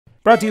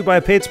Brought to you by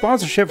a paid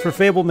sponsorship for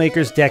Fable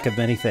Maker's Deck of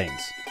Many Things.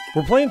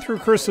 We're playing through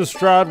Curse of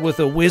Strahd with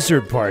a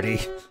wizard party.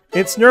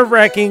 It's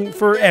nerve-wracking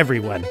for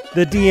everyone.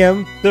 The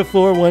DM, the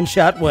 4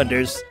 one-shot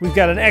wonders. We've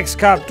got an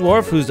ex-cop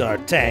dwarf who's our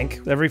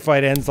tank. Every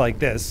fight ends like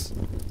this.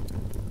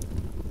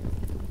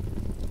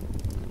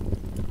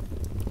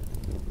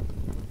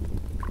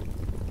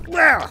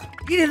 Well,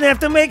 you didn't have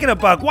to make it a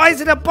bug. Why is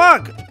it a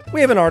bug? We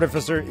have an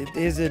artificer.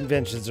 His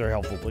inventions are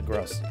helpful but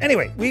gross.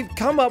 Anyway, we've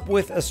come up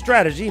with a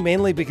strategy,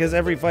 mainly because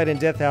every fight in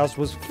Death House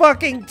was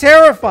fucking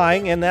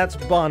terrifying, and that's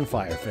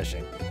bonfire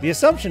fishing. The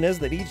assumption is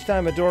that each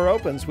time a door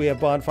opens, we have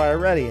bonfire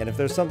ready, and if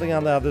there's something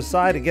on the other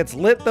side, it gets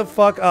lit the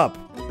fuck up.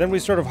 Then we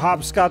sort of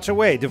hopscotch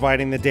away,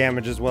 dividing the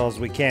damage as well as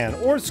we can,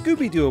 or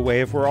Scooby-Doo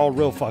away if we're all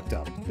real fucked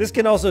up. This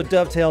can also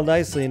dovetail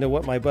nicely into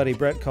what my buddy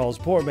Brett calls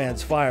poor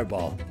man's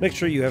fireball. Make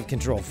sure you have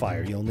control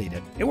fire, you'll need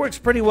it. It works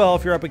pretty well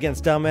if you're up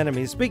against dumb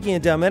enemies. Speaking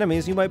of dumb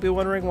enemies, you might be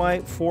wondering why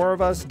 4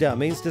 of us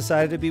dummies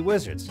decided to be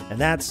wizards, and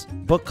that's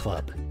book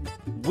club.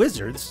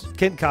 Wizards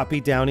can copy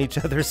down each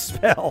other's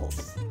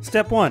spells.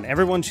 Step 1,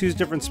 everyone choose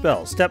different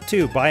spells. Step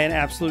 2, buy an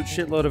absolute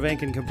shitload of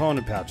ink and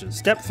component pouches.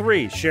 Step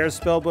 3, share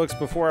spellbooks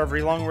before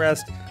every long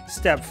rest.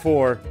 Step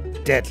 4,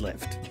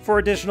 deadlift. For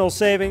additional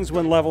savings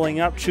when leveling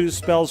up, choose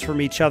spells from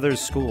each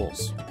other's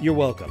schools. You're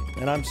welcome,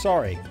 and I'm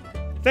sorry.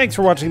 Thanks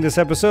for watching this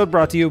episode,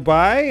 brought to you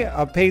by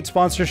a paid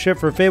sponsorship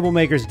for Fable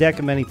Maker's Deck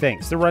of Many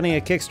Things. They're running a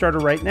Kickstarter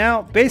right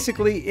now.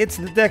 Basically, it's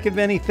the Deck of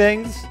Many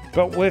Things,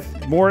 but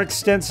with more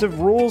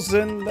extensive rules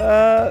and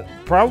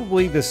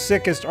probably the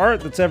sickest art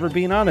that's ever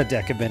been on a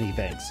Deck of Many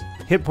Things.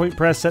 Hit Point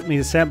Press sent me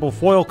a sample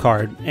foil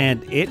card,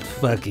 and it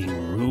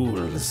fucking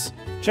rules.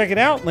 Check it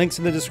out, links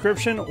in the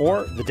description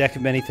or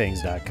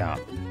thedeckofmanythings.com.